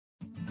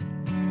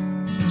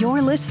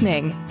You're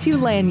listening to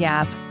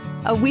Lagniappe,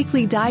 a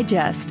weekly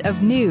digest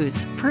of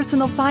news,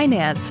 personal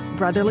finance,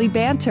 brotherly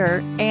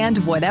banter, and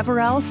whatever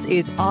else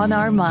is on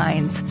our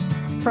minds.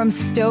 From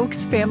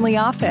Stokes Family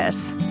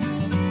Office.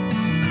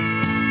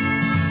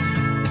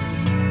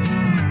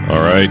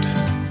 All right.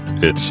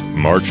 It's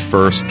March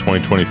 1st,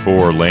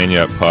 2024,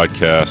 Lagniappe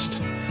podcast.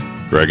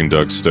 Greg and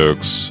Doug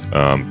Stokes.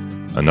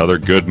 Another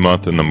good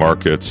month in the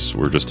markets.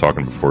 We were just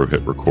talking before we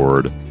hit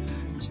record.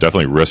 It's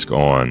definitely risk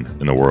on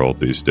in the world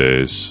these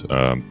days.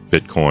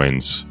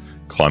 Bitcoin's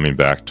climbing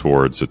back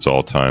towards its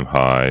all-time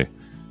high.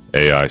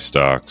 AI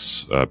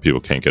stocks, people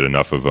can't get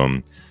enough of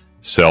them.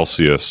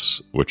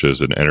 Celsius, which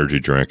is an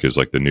energy drink, is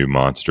like the new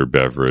monster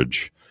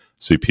beverage.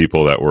 See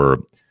people that were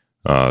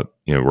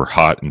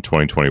hot in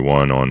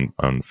 2021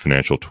 on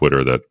financial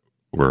Twitter that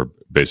were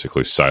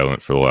basically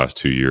silent for the last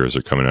 2 years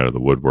are coming out of the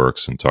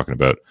woodworks and talking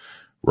about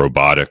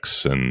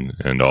robotics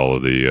and all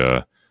of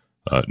the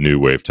new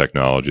wave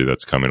technology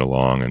that's coming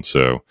along. And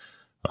so,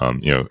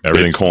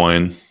 everything.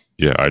 Bitcoin.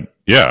 I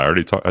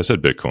already talked. I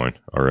said Bitcoin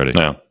already.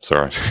 No,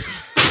 sorry.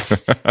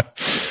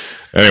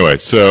 Anyway,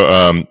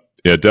 so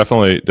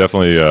definitely,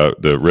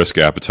 the risk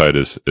appetite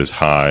is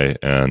high,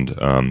 and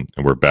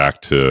we're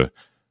back to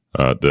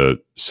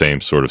the same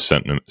sort of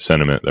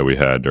sentiment that we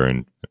had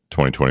during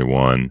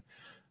 2021.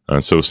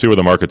 So we'll see where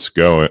the markets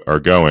are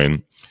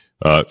going.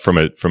 From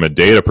a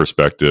data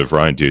perspective,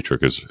 Ryan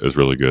Dietrich is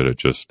really good at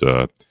just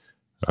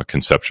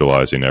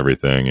conceptualizing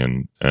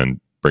everything and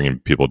bringing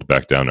people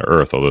back down to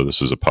earth. Although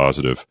this is a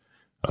positive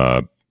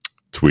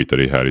tweet that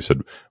he had. He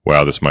said,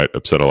 "Wow, this might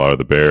upset a lot of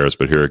the bears,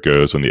 but here it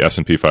goes. When the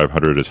S&P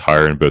 500 is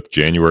higher in both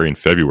January and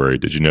February,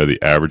 did you know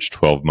the average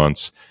 12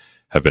 months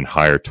have been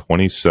higher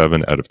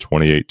 27 out of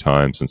 28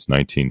 times since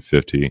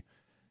 1950?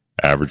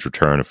 Average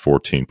return of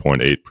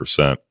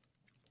 14.8%.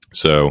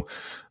 So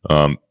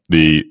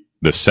the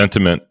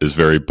sentiment is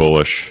very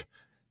bullish,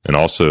 and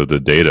also the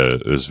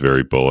data is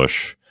very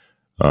bullish.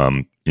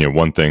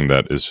 One thing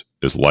that is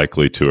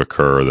likely to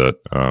occur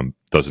that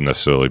doesn't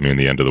necessarily mean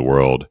the end of the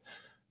world.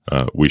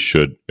 We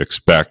should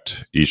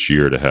expect each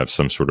year to have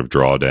some sort of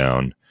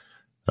drawdown.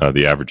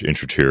 The average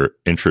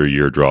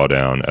intra-year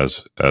drawdown,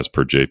 as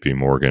per JP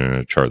Morgan in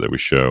a chart that we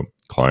show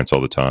clients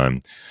all the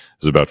time,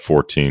 is about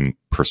 14%.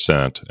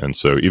 And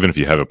so even if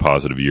you have a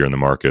positive year in the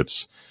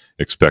markets,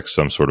 expect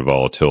some sort of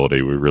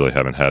volatility. We really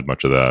haven't had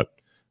much of that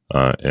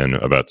in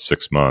about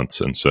 6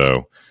 months. And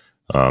so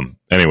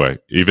anyway,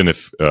 even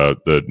if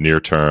the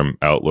near-term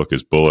outlook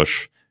is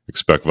bullish,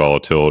 expect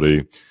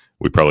volatility.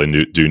 We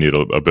probably do need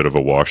a bit of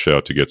a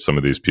washout to get some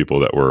of these people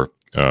that were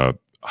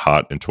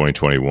hot in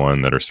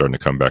 2021 that are starting to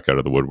come back out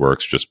of the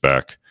woodworks, just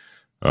back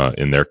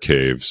in their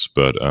caves.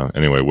 But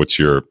anyway, what's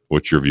your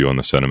view on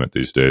the sentiment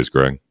these days,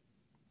 Greg?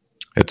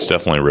 It's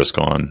definitely risk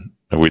on.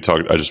 We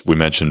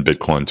mentioned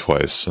Bitcoin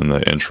twice in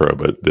the intro,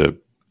 but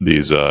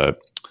these what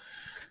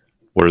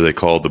are they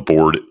called?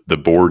 The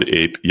Bored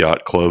Ape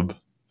Yacht Club.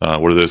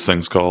 What are those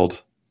things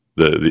called?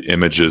 The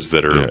images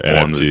that are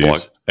on the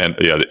block, and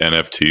the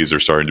NFTs are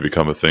starting to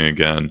become a thing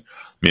again,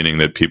 meaning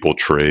that people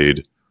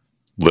trade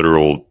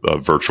literal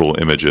virtual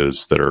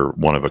images that are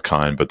one of a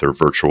kind, but they're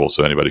virtual,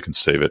 so anybody can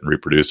save it and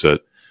reproduce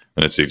it,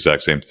 and it's the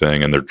exact same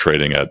thing. And they're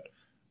trading at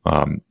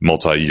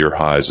multi-year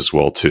highs as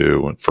well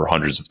too, for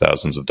hundreds of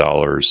thousands of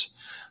dollars.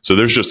 So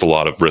there's just a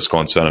lot of risk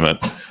on sentiment.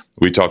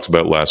 We talked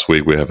about last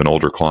week. We have an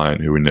older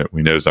client who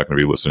we know is not going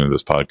to be listening to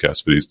this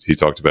podcast, but he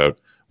talked about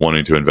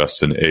wanting to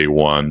invest in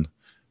A1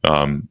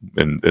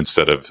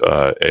 instead of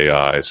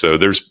AI. So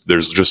there's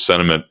just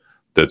sentiment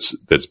that's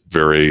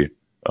very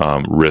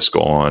risk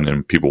on,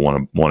 and people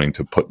wanting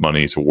to put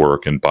money to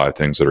work and buy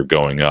things that are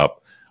going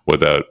up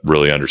without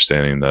really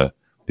understanding the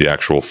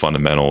actual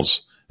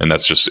fundamentals. And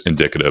that's just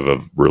indicative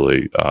of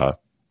really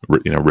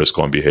risk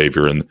on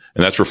behavior, and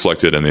that's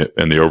reflected in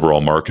the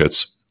overall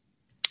markets.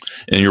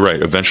 And you're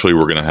right. Eventually,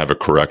 we're going to have a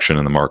correction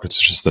in the markets.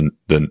 It's just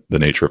the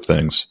nature of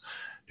things.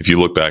 If you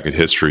look back at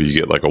history, you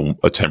get like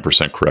a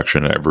 10%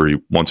 correction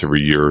once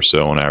every year or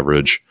so on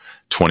average.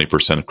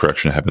 20%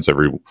 correction happens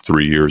every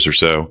 3 years or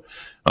so.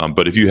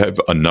 But if you have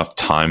enough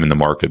time in the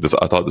market,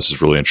 I thought this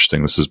is really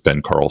interesting. This is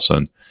Ben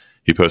Carlson.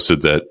 He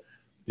posted that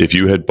if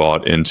you had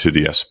bought into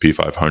the S&P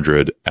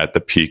 500 at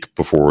the peak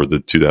before the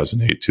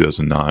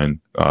 2008-2009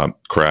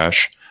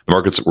 crash, the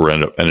markets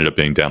ended up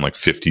being down like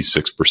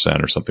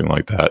 56% or something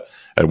like that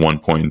at one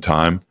point in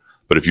time.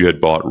 But if you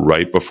had bought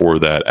right before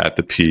that at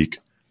the peak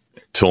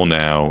till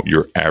now,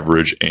 your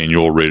average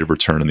annual rate of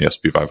return in the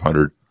S&P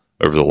 500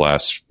 over the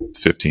last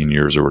 15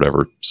 years or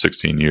whatever,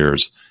 16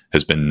 years,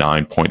 has been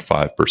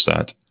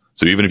 9.5%.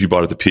 So even if you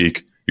bought at the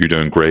peak, you're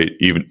doing great,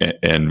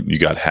 and you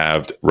got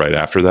halved right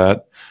after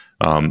that.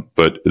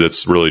 But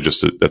that's really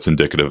that's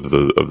indicative of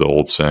the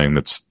old saying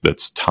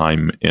that's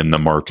time in the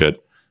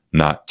market,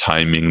 not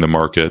timing the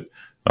market,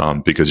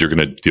 because you're going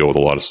to deal with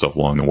a lot of stuff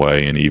along the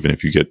way. And even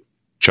if you get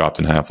chopped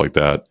in half like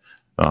that,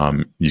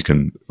 you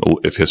can,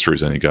 if history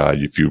is any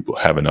guide, if you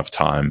have enough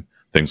time,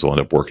 things will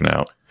end up working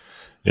out.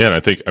 Yeah, and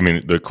I think,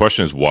 the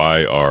question is,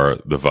 why are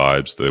the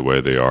vibes the way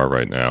they are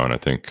right now? And I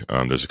think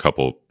there's a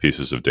couple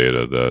pieces of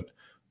data that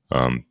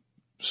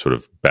sort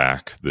of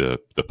back the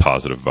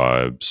positive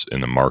vibes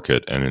in the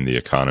market and in the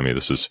economy.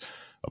 This is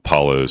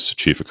Apollo's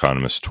chief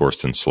economist,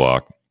 Torsten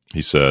Slok.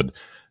 He said,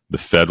 the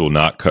Fed will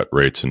not cut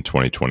rates in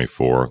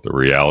 2024. The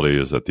reality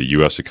is that the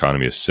U.S.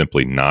 economy is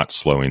simply not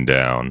slowing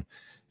down,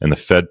 and the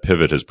Fed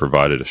pivot has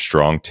provided a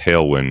strong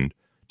tailwind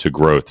to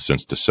growth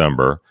since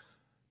December.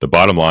 The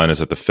bottom line is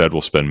that the Fed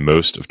will spend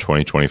most of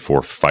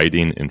 2024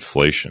 fighting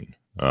inflation.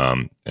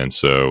 And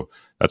so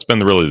that's been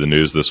really the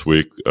news this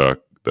week.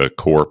 The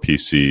core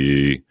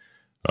PCE,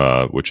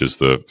 which is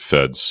the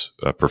Fed's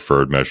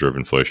preferred measure of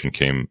inflation,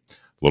 came a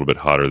little bit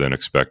hotter than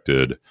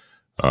expected.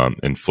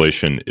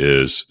 Inflation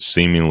is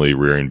seemingly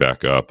rearing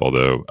back up,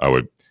 although I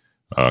would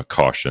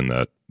caution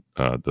that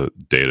the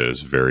data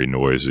is very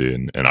noisy,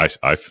 and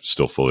I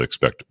still fully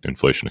expect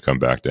inflation to come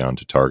back down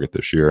to target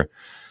this year,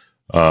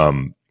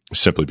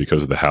 simply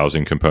because of the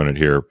housing component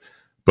here.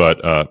 But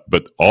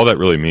all that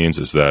really means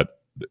is that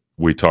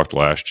we talked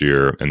last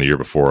year and the year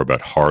before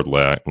about hard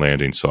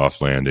landing,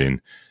 soft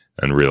landing,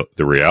 and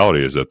the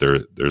reality is that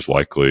there's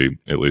likely,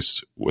 at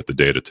least with the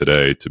data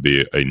today, to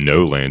be a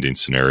no landing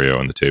scenario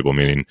on the table,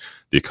 meaning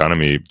the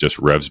economy just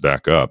revs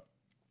back up.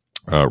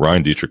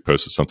 Ryan Dietrich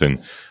posted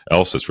something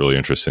else that's really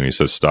interesting. He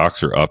says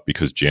stocks are up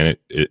because Janet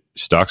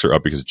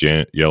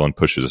Yellen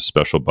pushes a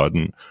special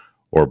button,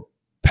 or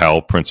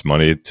Powell prints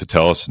money to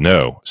tell us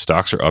no.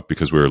 Stocks are up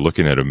because we are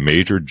looking at a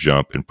major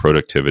jump in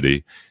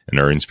productivity and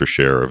earnings per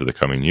share over the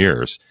coming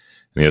years.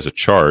 And he has a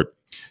chart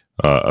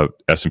of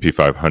S&P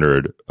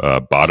 500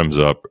 bottoms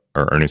up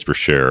earnings per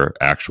share,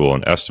 actual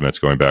and estimates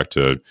going back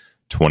to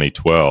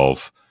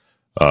 2012.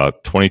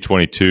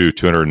 2022,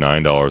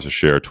 $209 a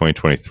share.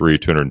 2023,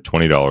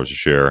 $220 a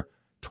share.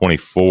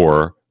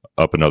 24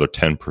 up another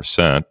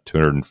 10%,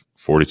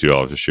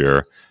 $242 a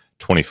share.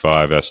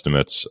 25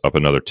 estimates up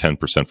another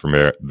 10% from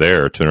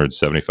there,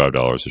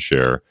 $275 a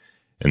share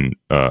in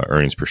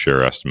earnings per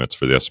share estimates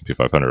for the S&P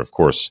 500. Of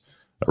course,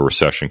 a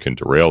recession can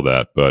derail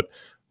that, but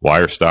why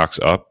are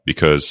stocks up?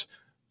 Because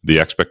the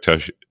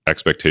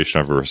expectation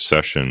of a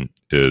recession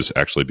is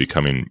actually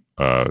becoming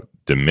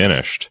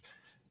diminished,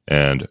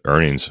 and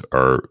earnings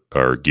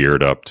are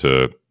geared up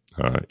to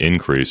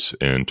increase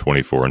in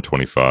 24 and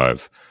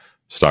 25.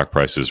 Stock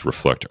prices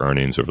reflect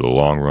earnings over the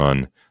long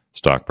run.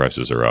 Stock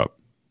prices are up.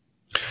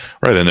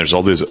 Right, and there's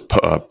all these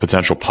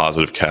potential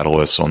positive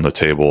catalysts on the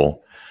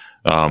table.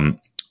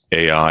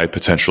 AI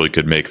potentially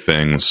could make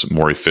things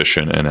more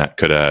efficient, and that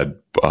could add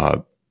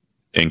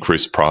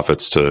increased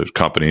profits to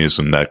companies,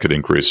 and that could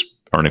increase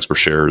earnings per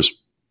shares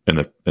in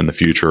the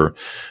future.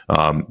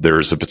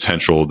 There's a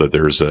potential that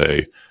there's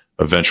a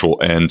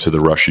eventual end to the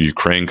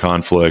Russia-Ukraine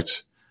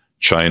conflict.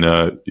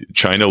 China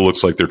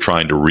looks like they're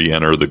trying to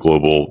re-enter the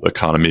global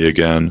economy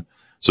again.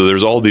 So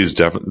there's all these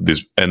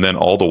and then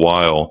all the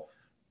while,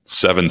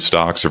 7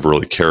 stocks have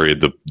really carried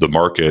the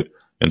market.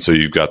 And so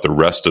you've got the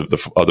rest of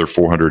the other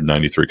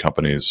 493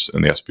 companies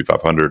in the S&P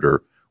 500,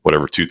 or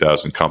whatever,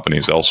 2,000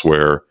 companies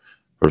elsewhere,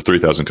 or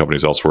 3,000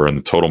 companies elsewhere in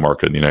the total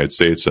market in the United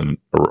States and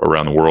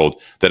around the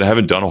world that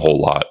haven't done a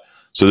whole lot.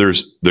 So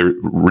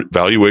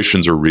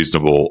valuations are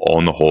reasonable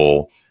on the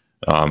whole,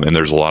 and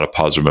there's a lot of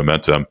positive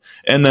momentum.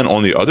 And then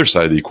on the other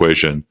side of the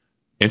equation,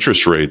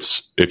 interest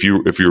rates, if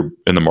you're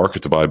in the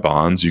market to buy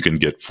bonds, you can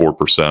get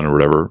 4% or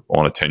whatever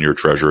on a 10-year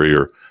treasury,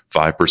 or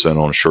 5%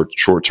 on a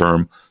short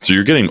term. So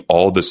you're getting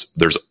all this.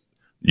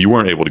 You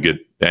weren't able to get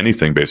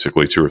anything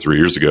basically 2 or 3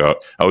 years ago.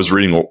 I was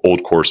reading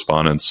old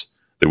correspondence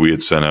that we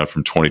had sent out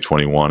from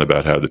 2021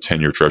 about how the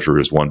 10-year treasury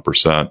was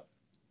 1%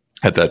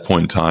 at that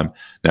point in time.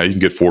 Now you can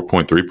get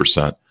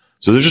 4.3%.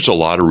 So there's just a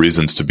lot of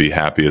reasons to be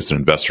happy as an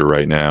investor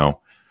right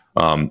now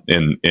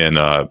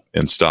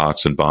in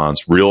stocks and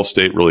bonds. Real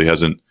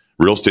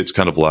estate's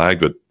kind of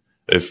lagged, but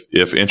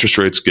if interest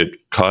rates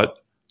get cut,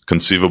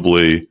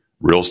 conceivably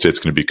real estate's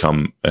going to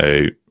become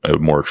a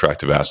more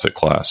attractive asset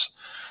class.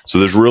 So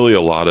there's really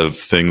a lot of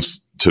things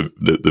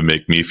that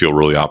make me feel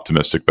really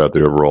optimistic about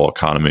the overall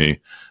economy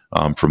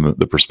from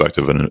the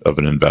perspective of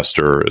an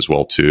investor as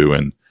well too,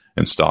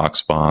 and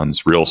stocks,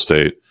 bonds, real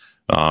estate.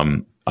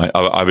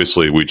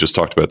 Obviously, we just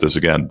talked about this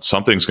again.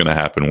 Something's going to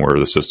happen where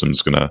the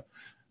system's going to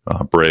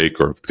break,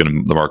 or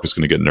the market's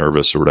going to get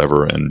nervous or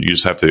whatever, and you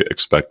just have to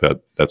expect that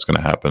that's going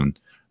to happen.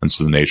 And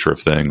so the nature of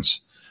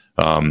things.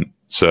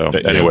 So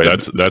anyway,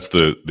 that's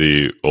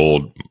the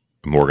old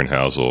Morgan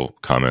Housel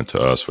comment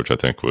to us, which I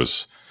think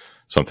was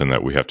something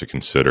that we have to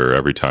consider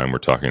every time we're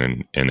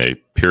talking in a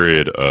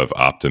period of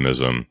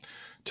optimism,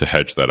 to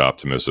hedge that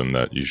optimism,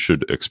 that you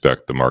should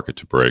expect the market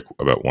to break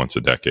about once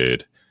a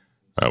decade.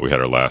 We had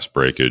our last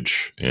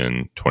breakage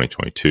in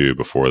 2022.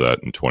 Before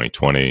that, in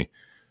 2020.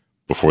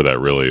 Before that,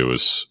 really, it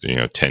was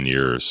 10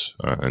 years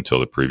until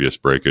the previous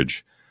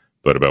breakage.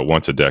 But about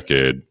once a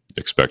decade,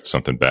 expect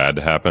something bad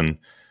to happen.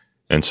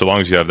 And so long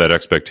as you have that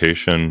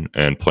expectation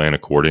and plan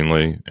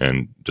accordingly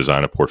and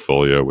design a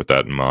portfolio with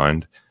that in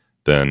mind,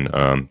 then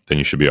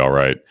you should be all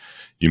right.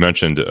 You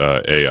mentioned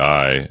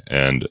AI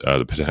and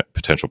the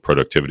potential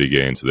productivity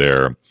gains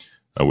there.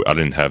 I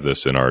didn't have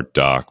this in our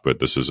doc, but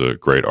this is a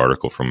great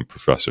article from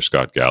Professor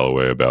Scott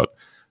Galloway about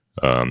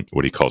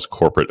what he calls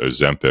corporate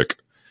Ozempic.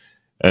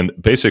 And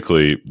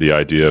basically, the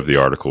idea of the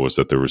article was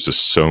that there was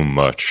just so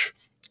much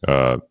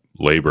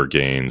labor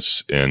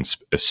gains in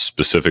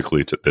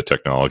specifically to the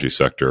technology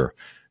sector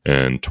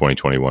in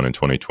 2021 and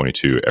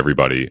 2022.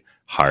 Everybody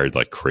hired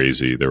like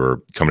crazy. There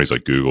were companies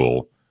like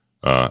Google,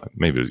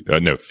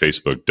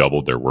 Facebook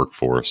doubled their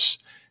workforce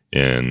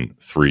in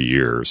 3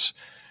 years.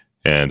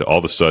 And all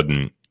of a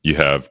sudden, you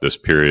have this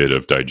period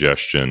of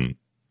digestion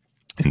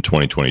in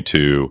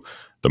 2022.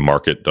 The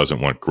market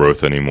doesn't want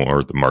growth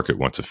anymore. The market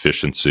wants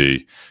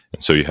efficiency.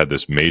 And so you had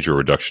this major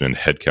reduction in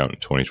headcount in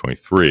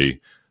 2023.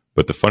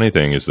 But the funny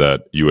thing is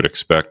that you would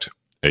expect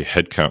a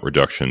headcount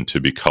reduction to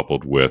be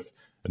coupled with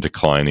a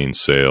declining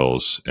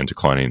sales and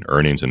declining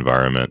earnings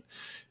environment.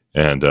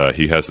 And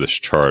he has this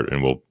chart,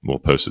 and we'll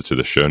post it to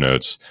the show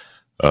notes,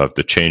 of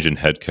the change in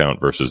headcount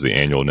versus the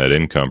annual net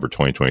income for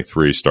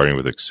 2023, starting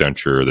with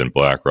Accenture, then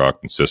BlackRock,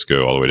 and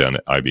Cisco, all the way down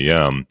to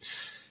IBM.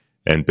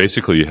 And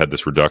basically, you had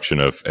this reduction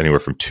of anywhere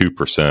from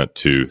 2%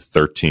 to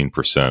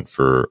 13%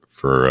 for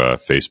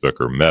Facebook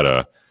or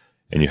Meta,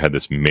 and you had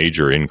this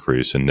major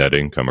increase in net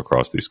income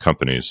across these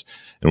companies.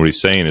 And what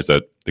he's saying is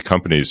that the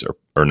companies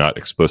are not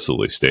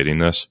explicitly stating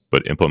this,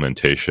 but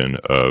implementation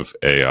of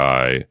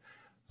AI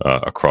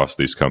across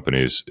these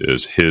companies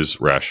is his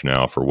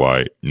rationale for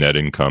why net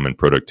income and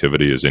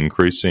productivity is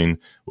increasing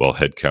while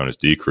headcount is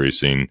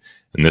decreasing.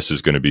 And this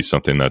is going to be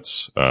something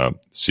that's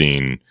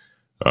seen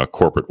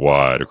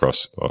corporate-wide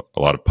across a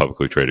lot of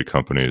publicly traded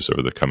companies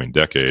over the coming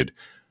decade,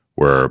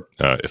 where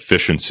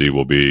efficiency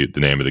will be the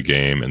name of the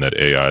game, and that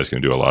AI is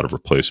going to do a lot of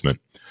replacement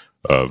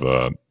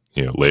of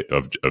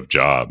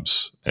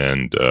jobs,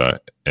 and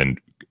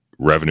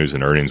revenues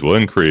and earnings will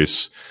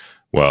increase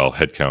while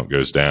headcount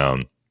goes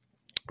down.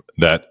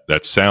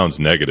 That sounds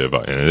negative,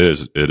 and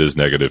it is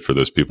negative for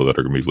those people that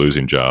are going to be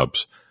losing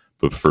jobs.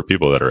 But for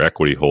people that are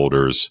equity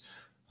holders,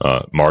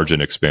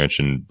 margin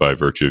expansion by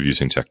virtue of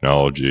using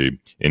technology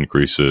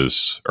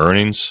increases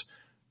earnings.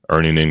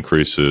 Earning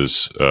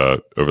increases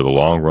over the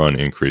long run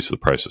increase the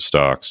price of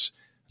stocks.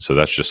 So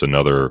that's just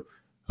another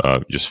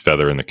just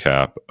feather in the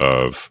cap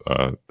of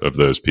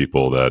those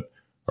people that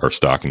are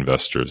stock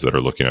investors that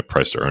are looking at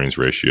price to earnings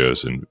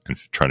ratios and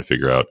trying to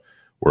figure out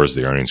where's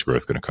the earnings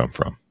growth going to come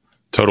from.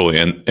 Totally,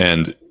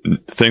 and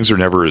things are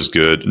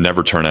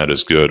never turn out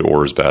as good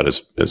or as bad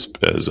as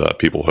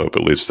people hope.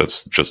 At least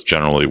that's just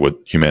generally what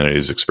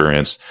humanity's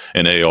experienced.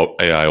 And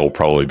AI will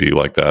probably be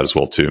like that as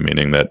well too,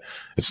 meaning that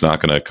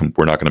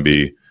we're not going to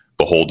be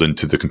beholden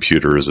to the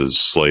computers as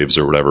slaves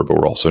or whatever, but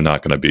we're also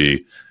not going to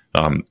be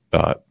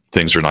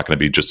things are not going to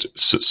be just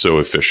so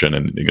efficient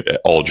and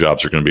all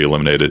jobs are going to be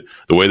eliminated.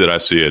 The way that I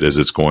see it is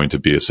it's going to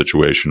be a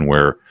situation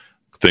where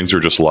things are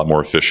just a lot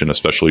more efficient,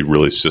 especially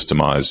really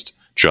systemized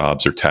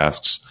jobs or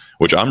tasks,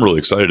 which I'm really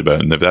excited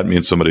about. And if that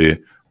means somebody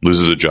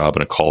loses a job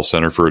in a call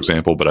center, for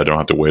example, but I don't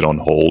have to wait on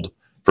hold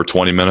for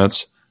 20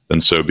 minutes,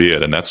 then so be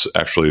it. And that's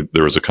actually,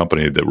 there was a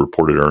company that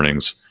reported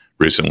earnings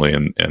recently,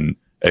 and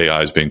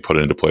AI is being put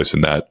into place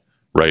in that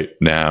right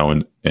now.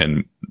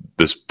 And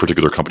this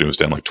particular company was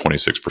down like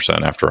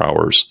 26% after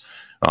hours.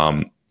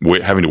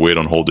 Having to wait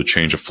on hold to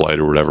change a flight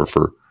or whatever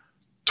for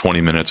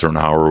 20 minutes or an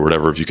hour or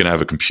whatever. If you can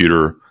have a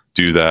computer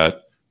do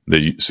that, so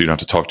you don't have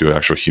to talk to an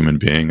actual human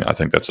being, I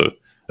think that's a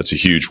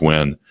huge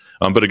win.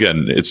 But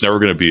again, it's never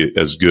going to be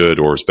as good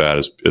or as bad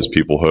as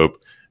people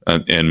hope.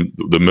 And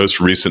the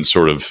most recent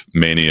sort of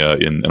mania,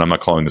 and I'm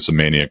not calling this a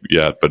mania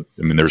yet, but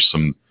I mean, there's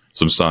some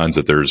signs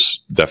that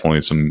there's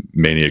definitely some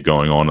mania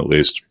going on, at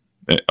least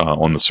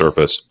on the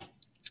surface.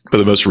 But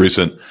the most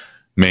recent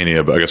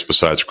mania, I guess,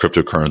 besides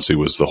cryptocurrency,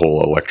 was the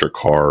whole electric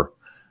car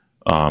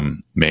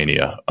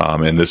mania.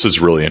 And this is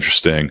really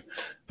interesting.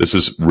 This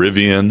is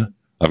Rivian.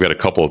 I've got a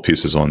couple of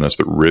pieces on this,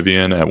 but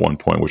Rivian at one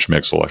point, which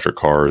makes electric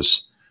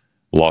cars,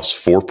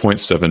 lost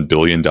 $4.7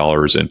 billion in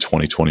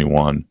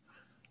 2021.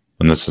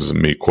 And this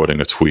isn't me quoting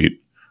a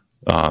tweet.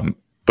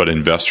 But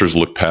investors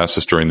looked past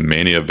this during the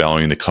mania,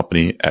 valuing the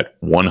company at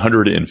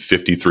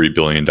 $153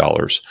 billion.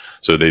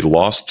 So they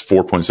lost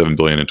 $4.7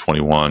 billion in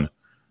 21,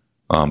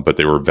 but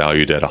they were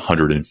valued at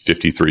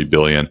 $153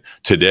 billion.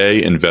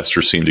 Today,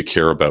 investors seem to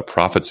care about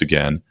profits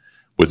again,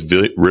 with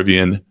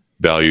Rivian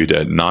valued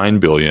at $9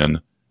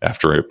 billion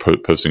after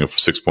posting a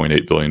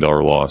 $6.8 billion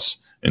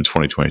loss in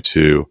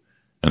 2022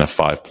 and a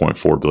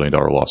 $5.4 billion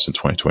loss in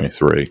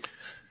 2023.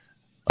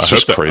 I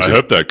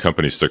hope that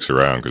company sticks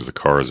around because the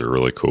cars are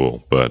really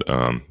cool, but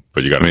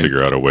you got to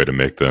figure out a way to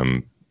make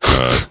them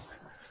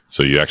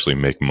so you actually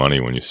make money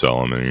when you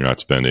sell them, and you're not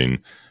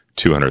spending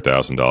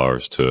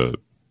 $200,000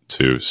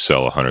 to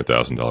sell a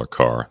 $100,000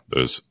 car.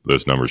 Those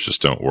numbers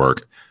just don't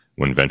work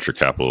when venture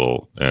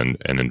capital and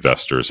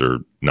investors are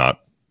not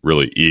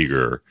really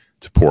eager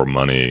to pour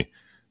money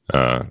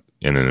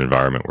in an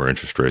environment where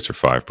interest rates are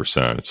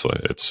 5%.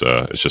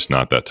 It's just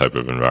not that type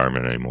of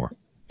environment anymore.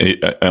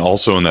 And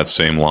also in that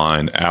same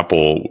line,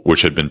 Apple,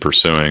 which had been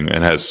pursuing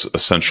and has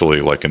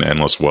essentially like an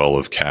endless well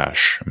of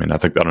cash. I mean, I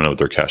don't know what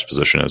their cash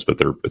position is, but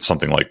it's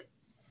something like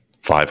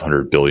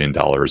 $500 billion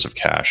of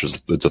cash.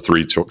 It's a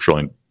 $3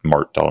 trillion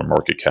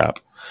market cap.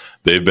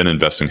 They've been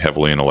investing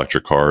heavily in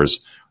electric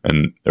cars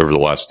and over the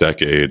last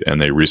decade,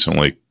 and they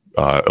recently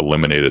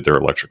eliminated their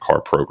electric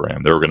car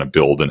program. They were going to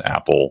build an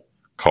Apple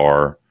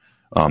car.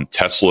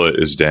 Tesla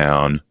is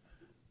down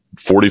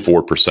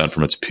 44%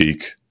 from its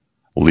peak.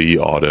 Li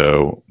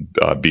Auto,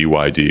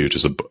 BYD, which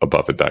is a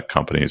Buffett-backed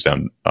company, is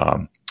down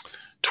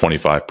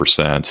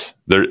 25%.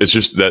 It's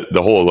just that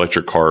the whole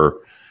electric car,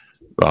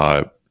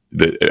 the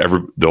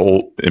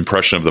whole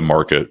impression of the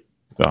market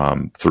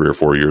 3 or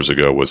 4 years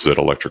ago was that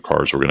electric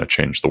cars were going to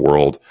change the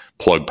world.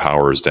 Plug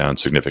power is down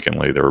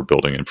significantly. They were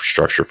building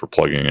infrastructure for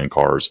plugging in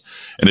cars.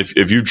 And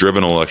if you've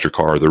driven an electric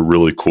car, they're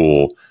really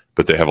cool,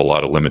 but they have a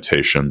lot of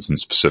limitations. And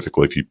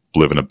specifically, if you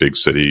live in a big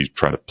city,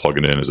 trying to plug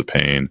it in is a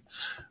pain.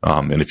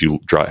 And if you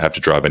have to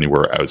drive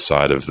anywhere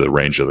outside of the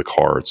range of the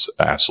car, it's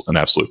an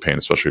absolute pain,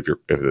 especially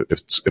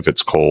if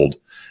it's cold.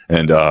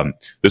 And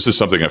this is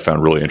something I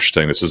found really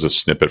interesting. This is a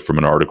snippet from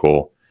an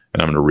article,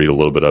 and I'm going to read a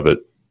little bit of it.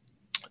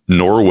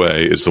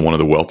 Norway is one of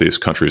the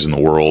wealthiest countries in the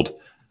world,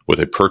 with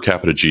a per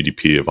capita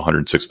GDP of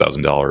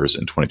 $106,000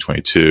 in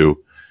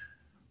 2022.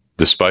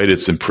 Despite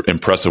its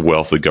impressive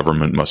wealth, the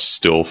government must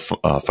still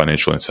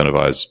financially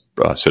incentivize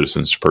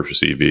citizens to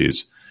purchase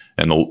EVs.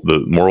 And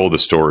the moral of the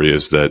story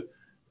is that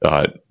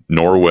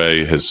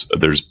Norway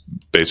there's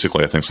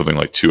basically, I think, something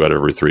like 2 out of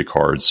every 3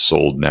 cars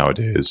sold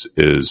nowadays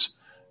is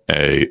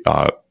an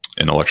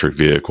electric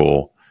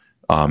vehicle.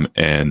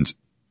 And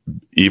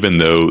even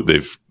though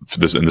this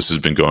has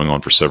been going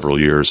on for several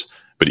years,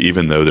 but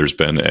even though there's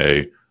been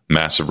a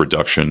massive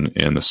reduction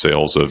in the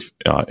sales of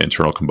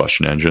internal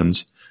combustion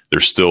engines,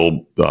 there's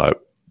still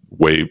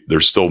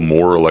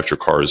more electric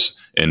cars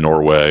in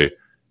Norway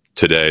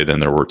today than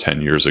there were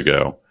 10 years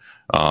ago.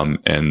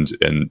 And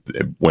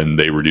when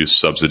they reduce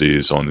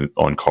subsidies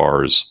on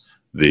cars,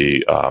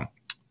 the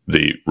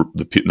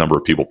number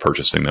of people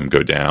purchasing them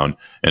go down.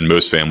 And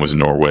most families in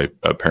Norway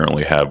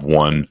apparently have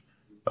one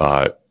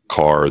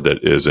car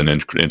that is an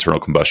internal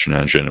combustion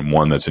engine and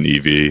one that's an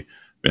EV.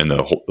 And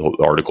the whole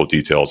article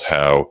details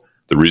how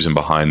the reason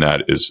behind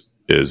that is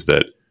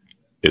that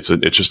it's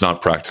just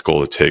not practical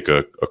to take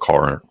a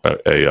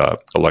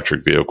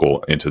electric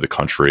vehicle into the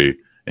country,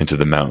 into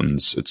the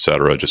mountains, et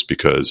cetera, just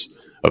because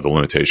of the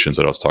limitations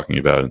that I was talking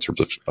about in terms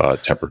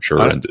of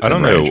temperature. I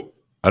don't know.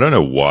 I don't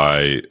know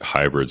why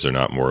hybrids are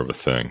not more of a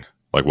thing.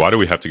 Like, why do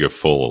we have to go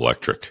full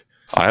electric?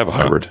 I have a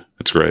hybrid.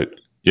 It's great.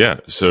 Yeah.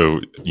 So,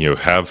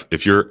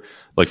 if you're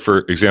like, for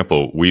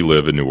example, we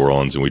live in New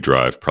Orleans and we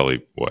drive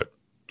probably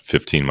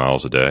 15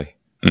 miles a day,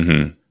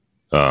 20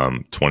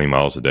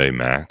 miles a day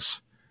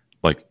max.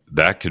 Like,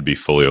 that could be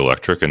fully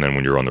electric. And then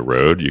when you're on the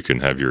road, you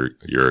can have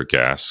your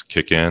gas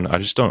kick in. I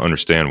just don't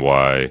understand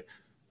why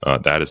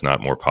that is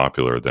not more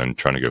popular than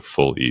trying to go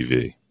full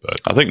EV. But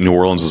I think New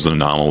Orleans is an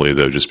anomaly,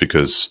 though, just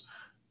because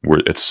you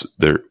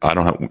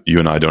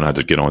and I don't have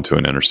to get onto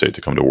an interstate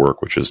to come to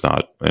work, which is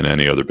not in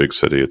any other big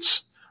city.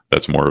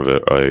 That's more of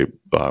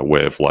a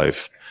way of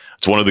life.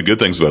 It's one of the good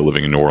things about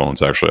living in New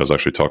Orleans. Actually, I was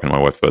actually talking to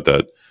my wife about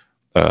that.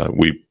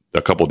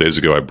 A couple of days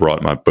ago, I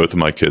brought both of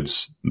my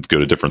kids to go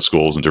to different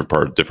schools in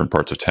different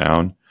parts of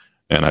town.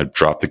 And I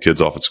dropped the kids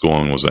off at school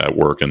and was at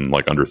work in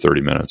like under 30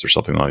 minutes or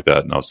something like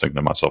that. And I was thinking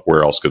to myself,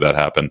 where else could that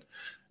happen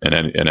in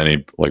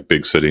any like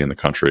big city in the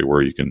country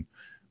where you can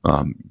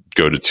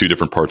go to 2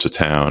 different parts of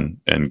town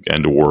and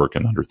to work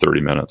in under 30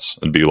 minutes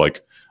and be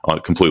like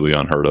completely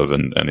unheard of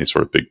in any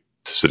sort of big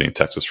city in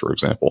Texas, for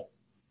example.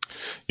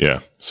 Yeah.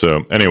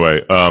 So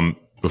anyway,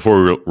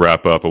 before we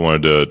wrap up, I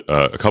wanted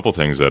to a couple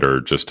things that are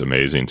just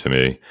amazing to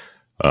me.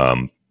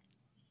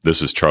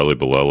 This is Charlie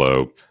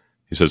Bolello.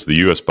 He says the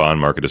U.S. bond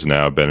market has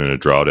now been in a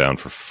drawdown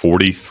for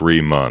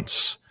 43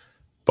 months,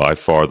 by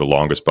far the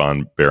longest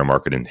bond bear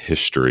market in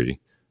history.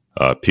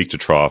 Peak to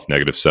trough,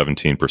 negative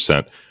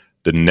 17%.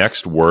 The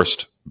next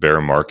worst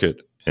bear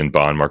market in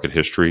bond market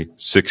history,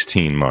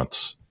 16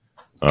 months.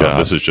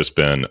 This has just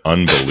been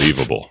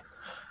unbelievable.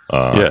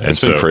 It's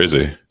been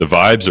crazy. The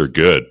vibes are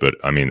good, but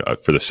I mean,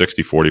 for the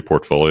 60-40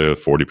 portfolio,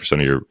 40%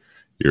 of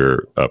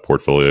your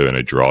portfolio in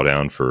a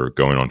drawdown for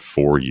going on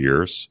 4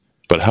 years.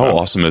 But how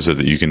awesome is it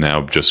that you can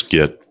now just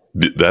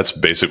that's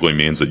basically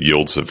means that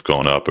yields have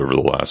gone up for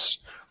the last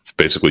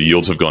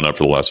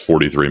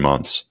 43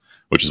 months,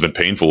 which has been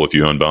painful if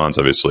you own bonds,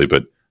 obviously.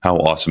 But how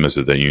awesome is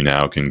it that you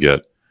now can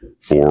get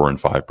 4 and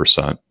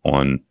 5%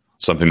 on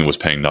something that was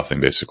paying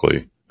nothing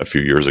basically a few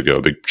years ago?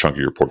 A big chunk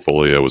of your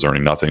portfolio was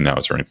earning nothing. Now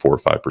it's earning 4 or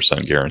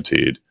 5%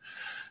 guaranteed.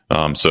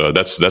 So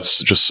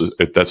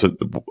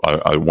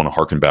I want to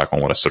harken back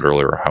on what I said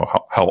earlier,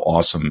 how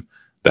awesome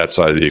that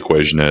side of the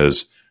equation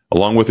is.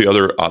 Along with the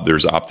other,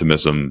 there's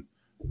optimism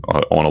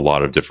on a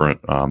lot of different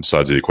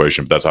sides of the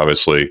equation. But that's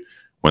obviously,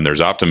 when there's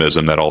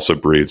optimism, that also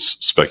breeds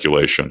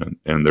speculation.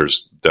 And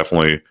there's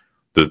definitely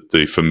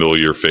the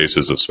familiar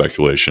faces of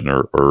speculation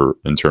or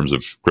in terms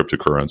of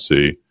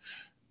cryptocurrency,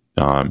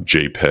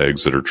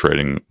 JPEGs that are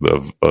trading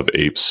of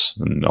apes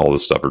and all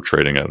this stuff are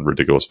trading at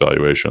ridiculous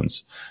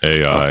valuations.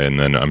 AI, and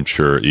then I'm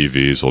sure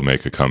EVs will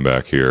make a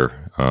comeback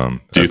here.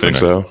 Do you think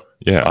so?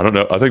 Yeah. I don't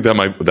know. I think that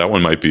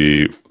one might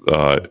be,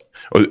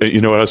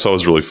 what I saw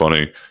was really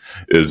funny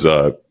is,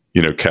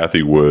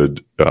 Kathy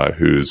Wood,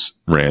 who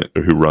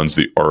runs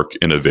the ARK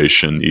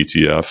Innovation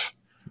ETF.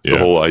 The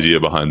whole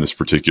idea behind this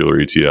particular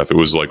ETF, it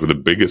was like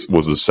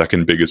the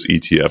second biggest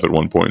ETF at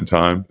one point in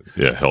time.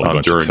 Yeah, held a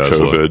bunch during of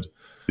Tesla. COVID.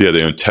 Yeah,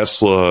 they own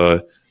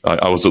Tesla.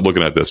 I was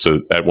looking at this.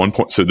 So at one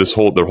point, so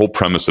their whole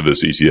premise of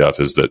this ETF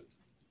is that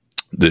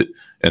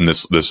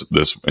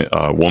this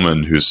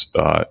woman who's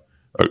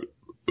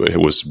it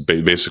was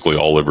basically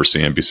all over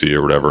CNBC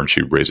or whatever, and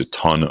she raised a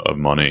ton of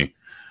money.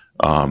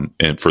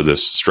 And for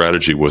this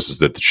strategy was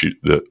that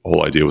the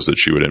whole idea was that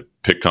she would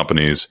pick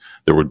companies.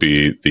 There would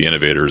be the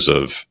innovators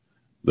of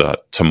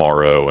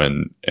tomorrow,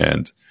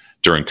 and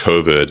during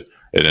COVID,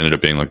 it ended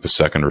up being like the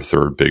second or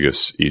third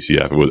biggest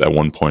ETF. It was, at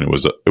one point,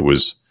 it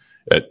was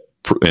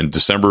in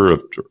December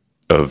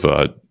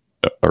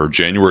or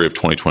January of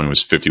 2020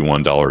 was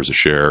 $51 a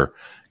share,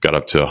 got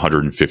up to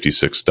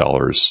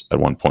 $156 at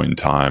one point in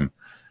time,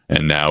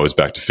 and now is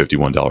back to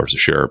 $51 a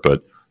share.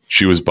 But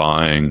she was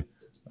buying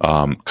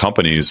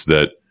companies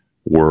that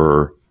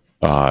were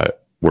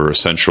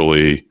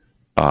essentially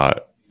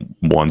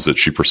ones that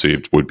she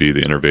perceived would be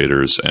the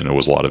innovators, and it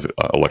was a lot of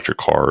electric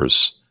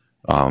cars,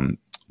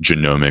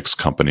 genomics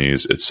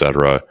companies,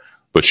 etc.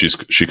 But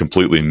she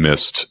completely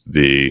missed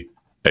the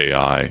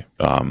AI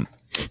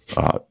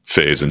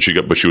phase, and she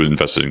was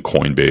invested in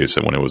Coinbase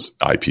and when it was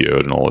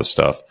IPO'd and all this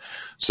stuff.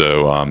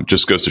 So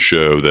just goes to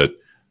show that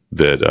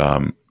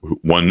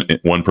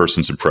one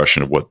person's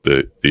impression of what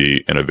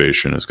the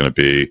innovation is going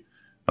to be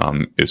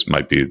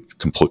might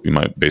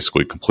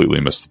basically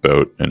completely miss the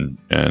boat, and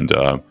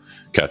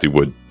Cathie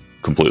Wood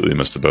completely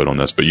missed the boat on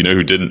this. But you know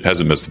who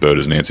hasn't missed the boat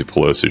is Nancy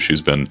Pelosi.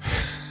 She's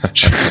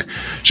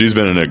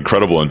been an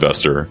incredible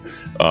investor.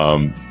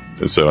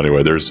 So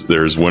anyway,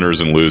 there's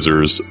winners and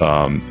losers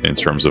in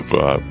terms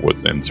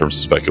of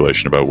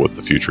speculation about what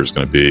the future is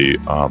going to be,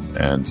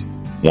 and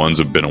one's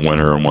have been a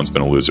winner and one's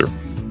been a loser.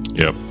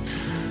 Yep.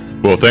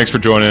 Well, thanks for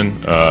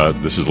joining.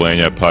 This is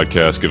Lagniappe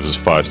Podcast. Give us a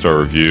 5-star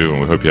review,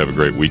 and we hope you have a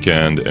great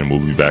weekend, and we'll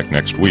be back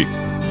next week.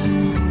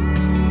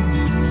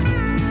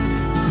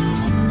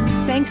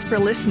 Thanks for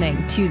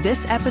listening to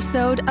this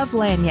episode of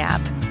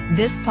Lagniappe.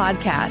 This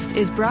podcast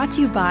is brought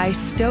to you by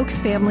Stokes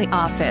Family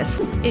Office.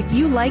 If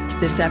you liked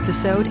this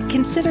episode,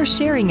 consider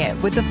sharing it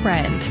with a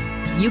friend.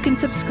 You can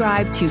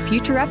subscribe to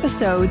future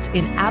episodes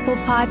in Apple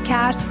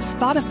Podcasts,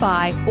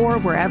 Spotify, or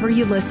wherever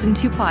you listen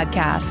to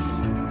podcasts.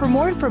 For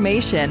more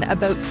information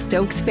about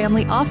Stokes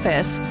Family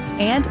Office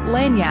and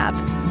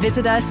Lagniappe,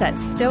 visit us at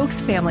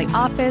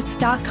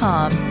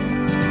stokesfamilyoffice.com.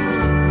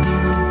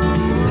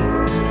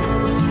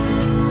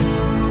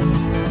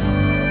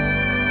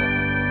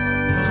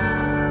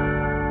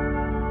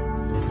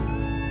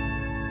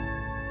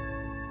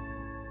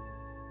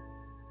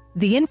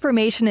 The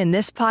information in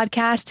this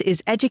podcast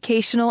is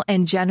educational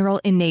and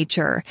general in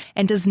nature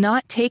and does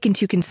not take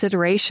into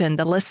consideration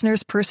the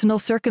listener's personal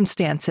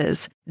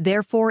circumstances.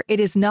 Therefore,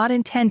 it is not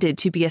intended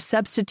to be a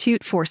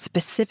substitute for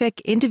specific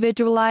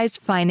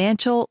individualized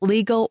financial,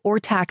 legal, or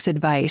tax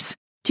advice.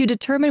 To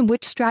determine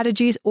which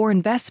strategies or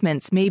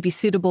investments may be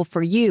suitable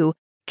for you,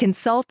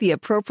 consult the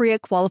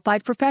appropriate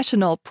qualified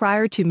professional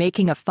prior to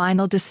making a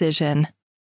final decision.